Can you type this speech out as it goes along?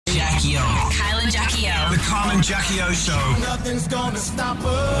Jackie O. Kyle and Jackie O. The Kyle and Jackie O Show. Nothing's gonna stop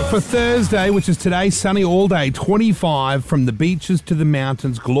us. For Thursday, which is today, sunny all day, 25 from the beaches to the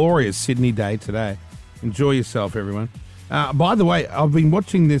mountains. Glorious Sydney day today. Enjoy yourself, everyone. By the way, I've been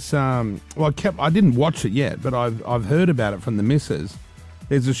watching this. I didn't watch it yet, but I've heard about it from the missus.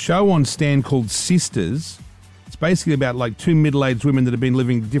 There's a show on Stan called Sisters. It's basically about like two middle-aged women that have been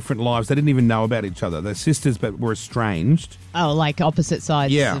living different lives. They didn't even know about each other. They're sisters, but were estranged. Oh, like opposite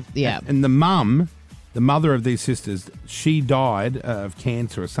sides. Yeah. Yeah. And the mother of these sisters, she died of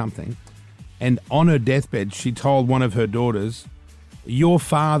cancer or something. And on her deathbed, she told one of her daughters, your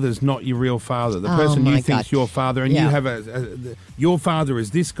father's not your real father. The person you think's your father, and you have your father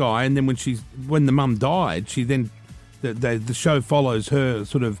is this guy. And then when the mum died, she then the show follows her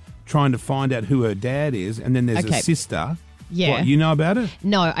sort of trying to find out who her dad is, and then there's a sister. Yeah. What, you know about it?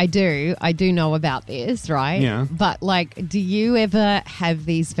 No, I do. I do know about this, right? Yeah. But, like, do you ever have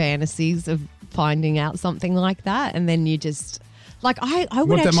these fantasies of finding out something like that, and then you just... Like, I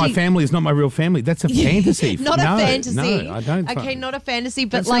would That my family is not my real family? That's a fantasy. Not a fantasy. No, I don't. Okay, not a fantasy,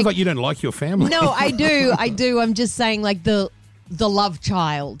 but that sounds like you don't like your family. No, I do. I do. I'm just saying, like, the love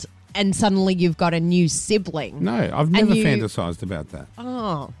child, and suddenly you've got a new sibling. No, I've never fantasized about that.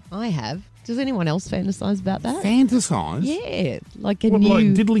 Oh, I have. Does anyone else fantasize about that? Fantasize? Yeah, like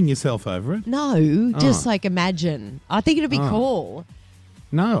like diddling yourself over it? No, just like imagine. I think it'd be cool.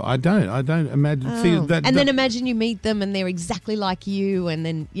 No, I don't. I don't imagine. Oh. See, then imagine you meet them and they're exactly like you, and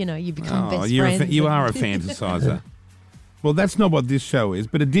then you become best friends. You are a fantasizer. Well, that's not what this show is,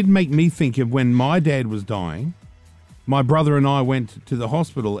 but it did make me think of when my dad was dying. My brother and I went to the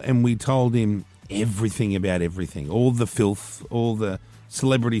hospital and we told him everything about everything, all the filth, all the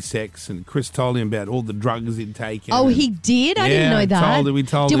celebrity sex, and Chris told him about all the drugs he'd taken. Oh, he did? I didn't know that. We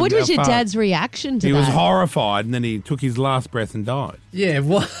told him. What was your dad's reaction to that? He was horrified, and then he took his last breath and died. Yeah,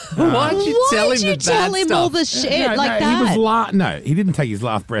 why'd you tell him the bad tell him stuff? all the shit like that? He was no, he didn't take his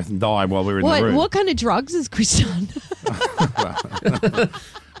last breath and die while we were in the room. What kind of drugs has Chris done?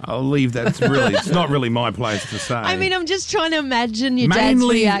 I'll leave that. It's not really my place to say. I mean, I'm just trying to imagine your dad's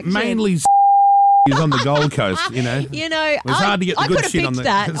reaction. Mainly he's on the Gold Coast, you know. It's hard to get the good shit on the.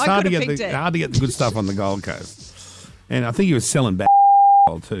 It's hard to get the good stuff on the Gold Coast, and I think he was selling back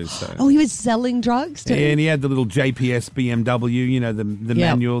too. So. Oh, he was selling drugs too. Yeah, and he had the little JPS BMW, the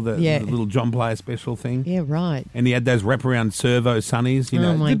manual, the little John Player special thing. Yeah, right. And he had those wraparound servo sunnies,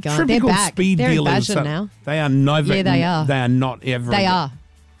 Oh my God, typical they're back. speed They're dealers. in fashion now. They are never. Yeah, they are. They are not ever. They are.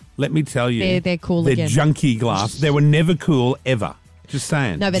 Let me tell you, they're cool they're again. junkie glass. They were never cool ever. Just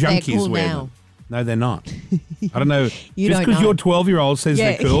saying. No, but Junkies they're cool wear now. them. No, they're not. I don't know. Just don't because know. your 12-year-old says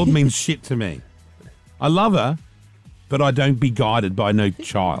they're cool means shit to me. I love her, but I don't be guided by no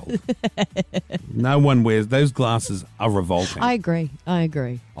child. No one wears those glasses. Are revolting. I agree.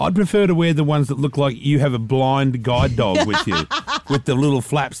 I'd prefer to wear the ones that look like you have a blind guide dog with you, with the little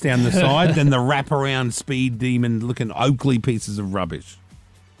flaps down the side, than the wraparound speed demon looking Oakley pieces of rubbish.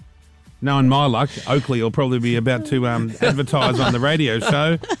 Knowing my luck, Oakley will probably be about to advertise on the radio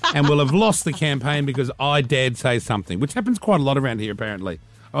show, and will have lost the campaign because I dared say something, which happens quite a lot around here apparently.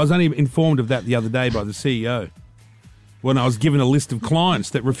 I was only informed of that the other day by the CEO when I was given a list of clients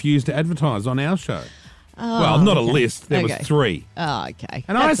that refused to advertise on our show. Well, not a list. There was 3. Oh, okay.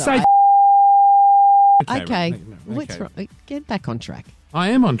 And That's I say... Okay. What's wrong? Get back on track.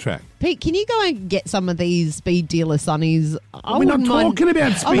 I am on track. Pete, can you go and get some of these speed dealer sunnies? We're not talking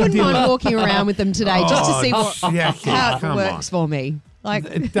about speed I wouldn't dealer. mind walking around with them today just to see how it come works on. for me. Like,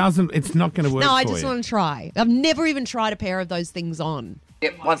 It doesn't. It's not going to work. no, I for just you. want to try. I've never even tried a pair of those things on.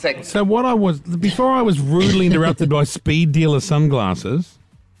 Yep, 1 second. So before I was rudely interrupted by speed dealer sunglasses,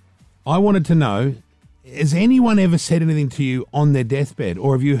 I wanted to know, has anyone ever said anything to you on their deathbed?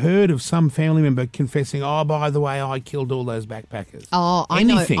 Or have you heard of some family member confessing, oh, by the way, I killed all those backpackers? Oh,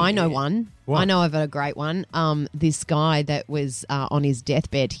 Anything. I know one. What? I know of a great one. This guy that was on his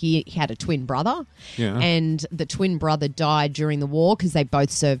deathbed, he had a twin brother. Yeah. And the twin brother died during the war because they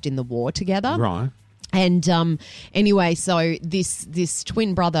both served in the war together. Right. And anyway, so this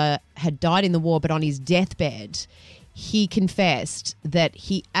twin brother had died in the war, but on his deathbed, he confessed that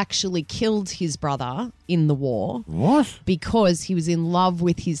he actually killed his brother in the war. What? Because he was in love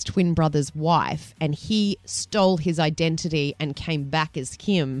with his twin brother's wife, and he stole his identity and came back as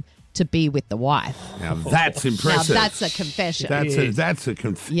him to be with the wife. Now that's impressive. Now that's a confession. That's a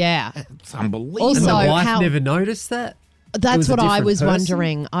confession. Yeah. It's unbelievable. Also, And the wife how- never noticed that? That's was a what I different was person?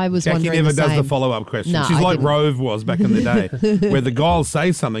 wondering. I was Jackie wondering never the does same. the follow-up question. No, She's I like didn't. Rove was back in the day, where the guy will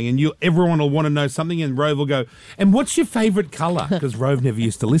say something and everyone will want to know something, and Rove will go, and what's your favourite colour? Because Rove never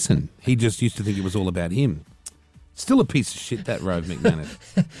used to listen. He just used to think it was all about him. Still a piece of shit, that Rove McManus.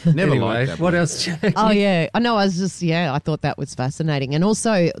 Never Anyway, liked that. what bloke. else, Jackie? Oh yeah, I know. I thought that was fascinating, and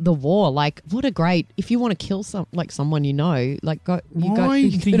also the war. Like, what a great! If you want to kill someone you know, like Why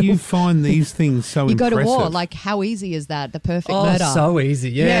do you find these things so you go impressive? to war? Like, how easy is that? The perfect Oh, murder. so easy.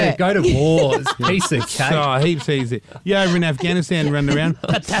 Yeah, Yeah. go to war. It's a piece of cake. Oh, heaps easy. You over in Afghanistan running around,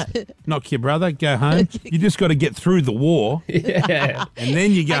 knock your brother, go home. You just got to get through the war, Yeah. and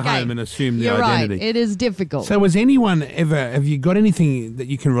then you go Okay, home and assume the You're identity. right. It is difficult. So has anyone ever, have you got anything that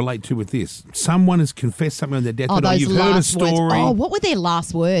you can relate to with this? Someone has confessed something on their deathbed, or those you've heard a last story. words. Oh, what were their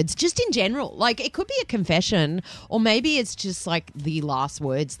last words? Just in general. Like, it could be a confession, or maybe it's just like the last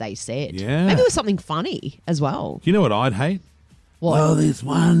words they said. Yeah. Maybe it was something funny as well. Do you know what I'd hate? What? Well, there's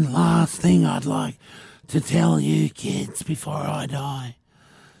one last thing I'd like to tell you kids before I die.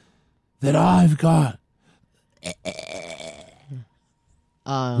 That I've got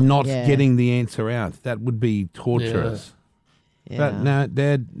not yeah. getting the answer out. That would be torturous. Yeah. But no,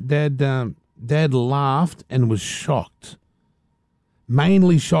 Dad laughed and was shocked.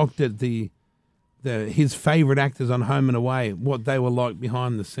 Mainly shocked at his favourite actors on Home and Away, what they were like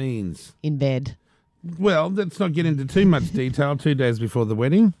behind the scenes. In bed. Well, let's not get into too much detail. 2 days before the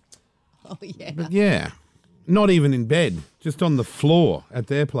wedding. Oh, yeah. But yeah, not even in bed, just on the floor at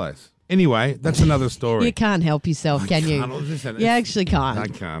their place. Anyway, that's another story. You can't help yourself, can you? can't. Listen, You actually can't. I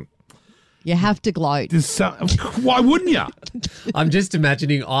can't. You have to gloat. Why wouldn't you? I'm just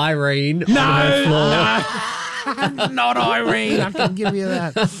imagining Irene on her floor. No, not Irene. I can give you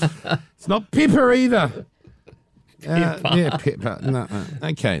that. It's not Pippa either. Yeah, Pippa. No.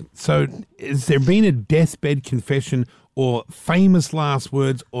 Okay, so has there been a deathbed confession or famous last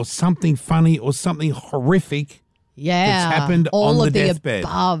words or something funny or something horrific Yeah. that's happened all on of the the deathbed?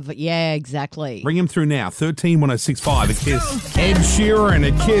 above. Yeah, exactly. Bring him through now. 131065, a kiss. Ed Sheeran,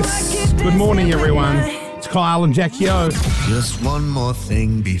 a kiss. Good morning, everyone. It's Kyle and Jackie O. Just one more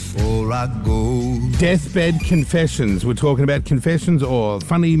thing before I go. Deathbed confessions. We're talking about confessions or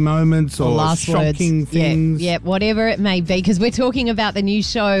funny moments or Last shocking words. things. Yeah, whatever it may be, because we're talking about the new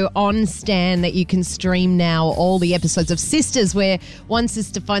show on Stan that you can stream now, all the episodes of Sisters, where one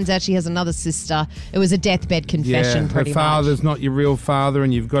sister finds out she has another sister. It was a deathbed confession, her pretty father's much. not your real father,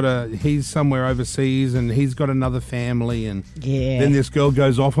 and he's somewhere overseas, and he's got another family, and Yeah. then this girl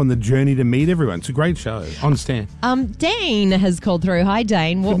goes off on the journey to meet everyone. It's a great show on Stan. Dane has called through. Hi,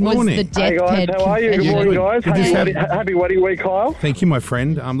 Dane. What Good was morning. the Hey deathbed guys, how are you? Good confession? morning, guys. Good to Happy wedding week, Kyle. Thank you, my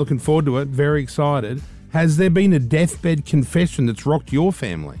friend. I'm looking forward to it. Very excited. Has there been a deathbed confession that's rocked your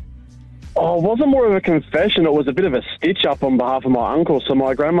family? Oh, it wasn't more of a confession. It was a bit of a stitch up on behalf of my uncle. So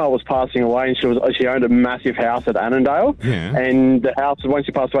my grandma was passing away, and she owned a massive house at Annandale. Yeah. And the house, once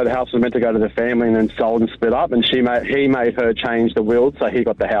she passed away, the house was meant to go to the family and then sold and split up. And he made her change the will, so he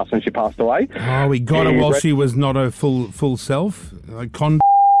got the house when she passed away. Oh, he got it Yeah, while but- she was not a full self.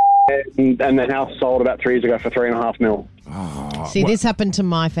 And the house sold about 3 years ago for $3.5 million. See, this happened to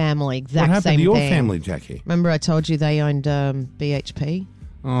my family. Exact What happened same to your thing. family, Jackie? Remember I told you they owned BHP?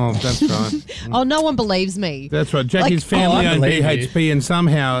 Oh, that's right. Oh, no one believes me. That's right. Jackie's Like- family I owned believe BHP, and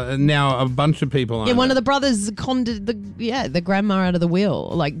somehow now a bunch of people own Yeah, one it. of the brothers conned the grandma out of the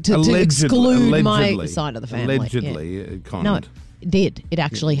will, like to exclude my side of the family. Allegedly, Yeah. conned. No, it did. It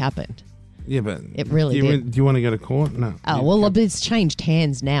actually happened. Yeah, but It really do you, did. Do you want to go to court? No. Oh, Yeah, well, okay. it's changed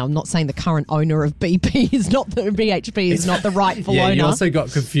hands now. I'm not saying the current owner of BP is not the BHP is not the rightful Yeah, owner. you also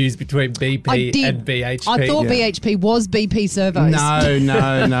got confused between I BP did. and BHP. I thought Yeah. BHP was BP Servos.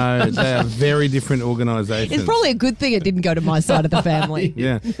 No. They are very different organisations. It's probably a good thing it didn't go to my side of the family.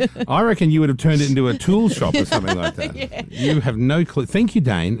 Yeah. I reckon you would have turned it into a tool shop or something like that. You have no clue. Thank you,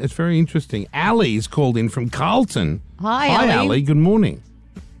 Dane. It's very interesting. Ali's called in from Carlton. Hi, Ali. Ali. Good morning.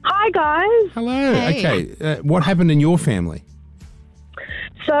 Hi, guys. Hello. Hey. Okay. What happened in your family?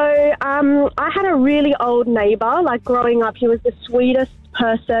 So I had a really old neighbour. Like growing up, he was the sweetest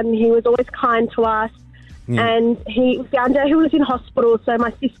person. He was always kind to us. And he found out he was in hospital. So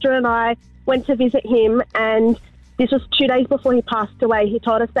my sister and I went to visit him. And this was 2 days before he passed away. He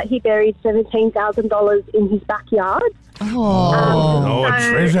told us that he buried $17,000 in his backyard. Oh, a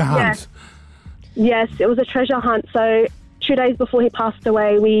treasure hunt. Yes, it was a treasure hunt. So 2 days before he passed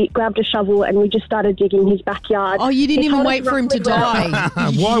away, we grabbed a shovel and we just started digging his backyard. Oh, you didn't He even told us wait for him to roughly where-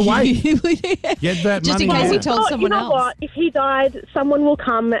 die. Why wait? Get that Just money in case he now. told Oh, someone you know else. what? If he died, someone will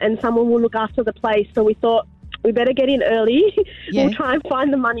come and someone will look after the place. So we thought we better get in early. Yeah. We'll try and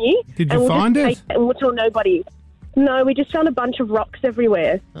find the money. Did and you we'll find just it? take and we'll tell nobody. No, we just found a bunch of rocks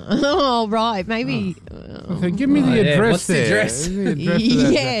everywhere. Oh, right. Maybe. So give me the yeah. address What's the there. address? Give me the address of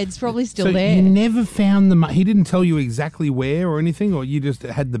that. Yeah, it's probably still So there. you never found the money. He didn't tell you exactly where or anything, or you just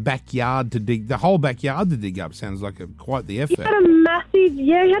had the backyard to dig, the whole backyard to dig up. Sounds like quite the effort. He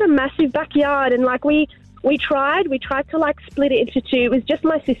had a massive backyard, and like we tried to like split it into two. It was just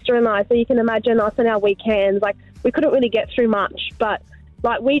my sister and I, so you can imagine us on our weekends. Like we couldn't really get through much, but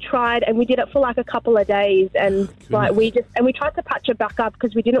like we tried and we did it for like a couple of days, and like we tried to patch it back up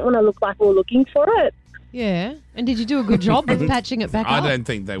because we didn't want to look like we were looking for it. Yeah. And did you do a good job of patching it back I up? don't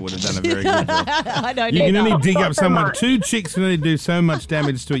think they would have done a very good job. I don't You can either. only dig Not up so someone. much. 2 chicks can only do so much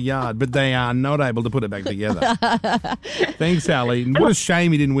damage to a yard, but they are not able to put it back together. Thanks, Ali. What a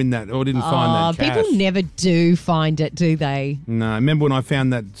shame he didn't win that or didn't find that cash. People never do find it, do they? No, I remember when I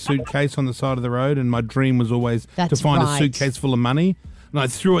found that suitcase on the side of the road, and my dream was always to That's find right. a suitcase full of money. And I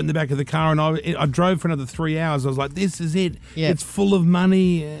threw it in the back of the car, and I drove for another 3 hours. I was like, "This is it. Yep. It's full of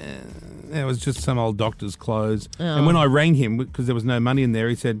money." It was just some old doctor's clothes. Oh. And when I rang him because there was no money in there,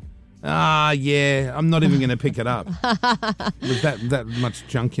 he said, yeah, I'm not even going to pick it up." There's that much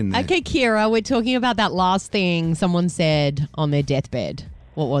junk in there. Okay, Kira, we're talking about that last thing someone said on their deathbed.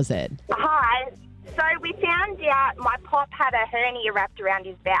 What was it? Hi. So we found out my pop had a hernia wrapped around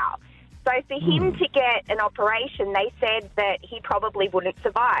his bowel. So for him to get an operation, they said that he probably wouldn't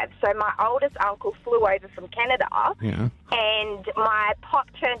survive. So my oldest uncle flew over from Canada, Yeah. and my pop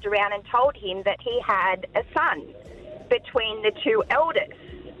turned around and told him that he had a son between the 2 eldest.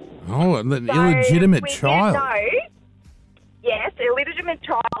 Oh, an So illegitimate we child. did know, yes, a legitimate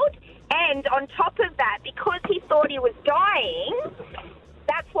child. And on top of that, because he thought he was dying,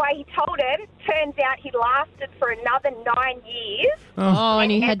 that's why he told him. Turns out he lasted for another 9 years. Oh, and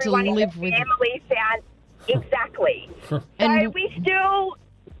he had to everyone in live the with family found exactly. So And- we still,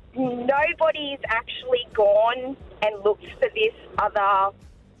 nobody's actually gone and looked for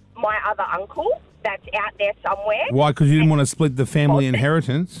my other uncle that's out there somewhere. Why? Because you didn't want to split the family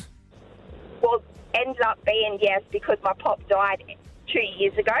inheritance? Well, ends up being yes, because my pop died 2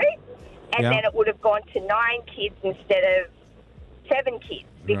 years ago, and Yeah. then it would have gone to 9 kids instead of 7 kids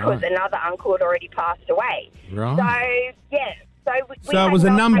because Right. another uncle had already passed away. Right. So yeah, we So it had was a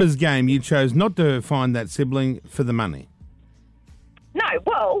no numbers game. You chose not to find that sibling for the money. No,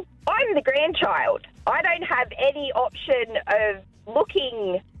 well, I'm the grandchild. I don't have any option of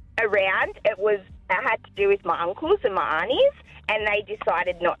looking around. It had to do with my uncles and my aunties, and they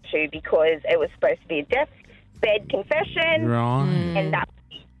decided not to because it was supposed to be a deathbed confession, Right. and that.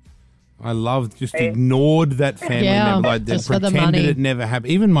 I love just ignored that family Yeah, member. Like they just for the pretended money. it never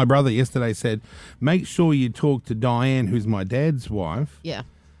happened. Even my brother yesterday said, make sure you talk to Diane, who's my dad's wife, Yeah.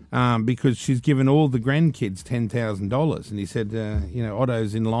 because she's given all the grandkids $10,000. And he said,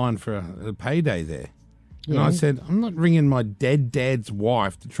 Otto's in line for a payday there. And I said, I'm not ringing my dead dad's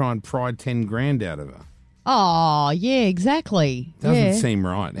wife to try and pry 10 grand out of her. Oh, yeah, exactly. Doesn't yeah. seem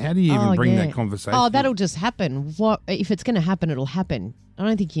right. How do you even Oh, bring yeah. that conversation? Oh, that'll just happen. What if it's going to happen? It'll happen. I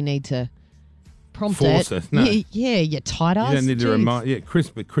don't think you need to prompt Force it. it, no. Yeah, you tight ass. You don't need to Jeez. remind. Yeah,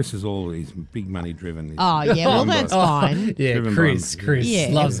 but Chris is always big money driven. He's Oh, yeah, well, driven by- that's fine. Yeah, Driven by Chris him. Yeah.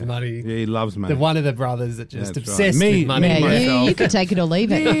 loves money. Yeah, he loves money. The one of the brothers that just That's right. obsessed Me- with money. me, Yeah, myself. you could take it or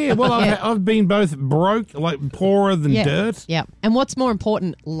leave it. Yeah, well, I've been both broke, like poorer than Yeah. dirt. Yeah. And what's more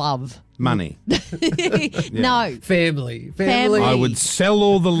important? Love. Money. No. Family. Family. I would sell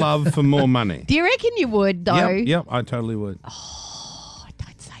all the love for more money. Do you reckon you would, though? Yep, I totally would.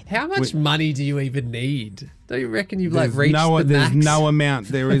 Don't say that. How much money do you even need? Don't you reckon you've like There's reached the there's max? no amount.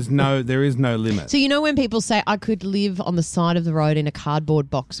 There is no limit. So you know when people say, I could live on the side of the road in a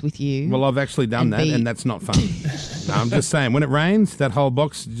cardboard box with you? Well, I've actually done And that, be- and that's not fun. No, I'm just saying, when it rains, that whole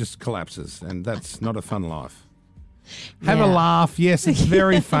box just collapses, and that's not a fun life. Have a Yeah. laugh. Yes, it's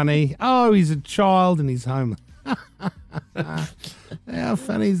very funny. Oh, he's a child and he's homeless. How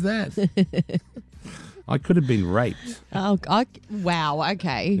funny is that? I could have been raped. Oh, wow.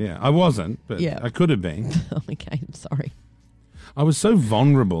 Okay. Yeah, I wasn't, but Yeah. I could have been. Okay, I'm sorry. I was so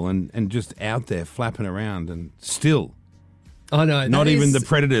vulnerable and just out there flapping around, and still, Oh no, not that even is- the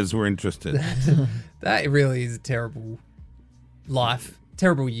predators were interested. That really is a terrible life,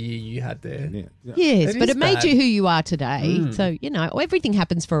 terrible year you had there. Yeah. Yeah. Yes, It but is it made bad. you who you are today. So, everything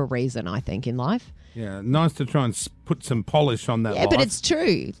happens for a reason, I think, in life. Yeah, nice to try and put some polish on that Yeah, life. but it's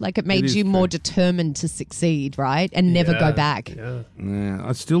true. Like, it made is you more true. determined to succeed, right? And never go back. Yeah. Yeah,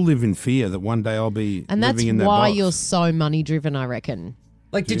 I still live in fear that one day I'll be And that's living in that why box. you're so money driven, I reckon.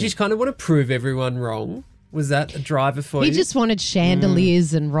 Like, did you kind of want to prove everyone wrong? Was that a driver for He you? just wanted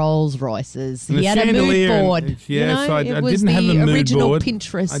chandeliers and Rolls Royces. And He a had a mood chandelier board. and- you yes, know? I It was didn't have the a mood original board.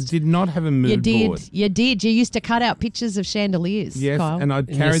 Pinterest. I did not have a mood You did. board. You did. You used to cut out pictures of chandeliers, Yes, Kyle. and I'd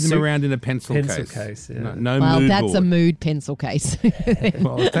In carry your them suit- around in a pencil Pencil case. case, yeah. No well, mood that's board. a mood pencil case.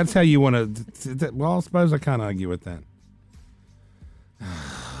 Well, if that's how you want to. Well, I suppose I can't argue with that.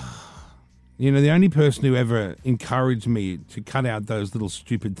 You know, the only person who ever encouraged me to cut out those little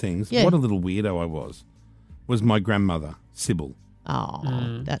stupid things, Yeah. what a little weirdo I was my grandmother, Sybil.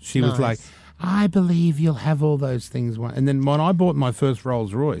 Oh, that's She was nice. like, I believe you'll have all those things. And then when I bought my first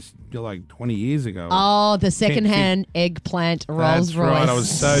Rolls Royce, like 20 years ago. Oh, the secondhand eggplant Rolls That's Royce. right. I was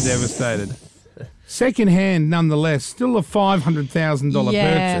so devastated. Secondhand, nonetheless, still a $500,000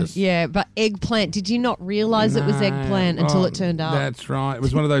 purchase. Yeah, but eggplant. Did you not realise it was No. eggplant until Oh, it turned up? That's right. It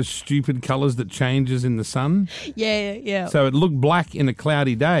was one of those stupid colours that changes in the sun. Yeah. So it looked black in a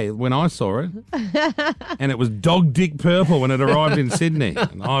cloudy day when I saw it. And it was dog dick purple when it arrived in Sydney.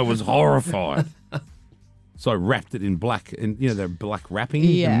 And I was horrified. So I wrapped it in black, and the black wrapping,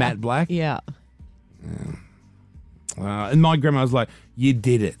 the matte black. Yeah. And my grandma was like, you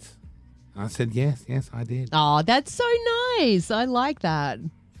did it. I said, yes, I did. Oh, that's so nice. I like that.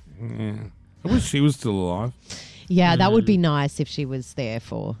 Yeah. I wish she was still alive. Yeah, that would be nice if she was there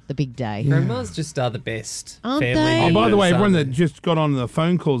for the big day. Grandmas just are the best. Aren't family they? Oh, by the way, members, everyone aren't that just got on the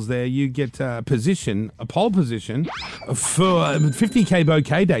phone calls there, you get a pole position for 50K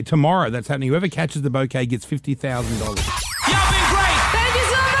bouquet day tomorrow. That's happening. Whoever catches the bouquet gets $50,000. Y'all been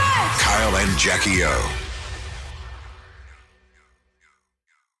great. Kyle and Jackie O.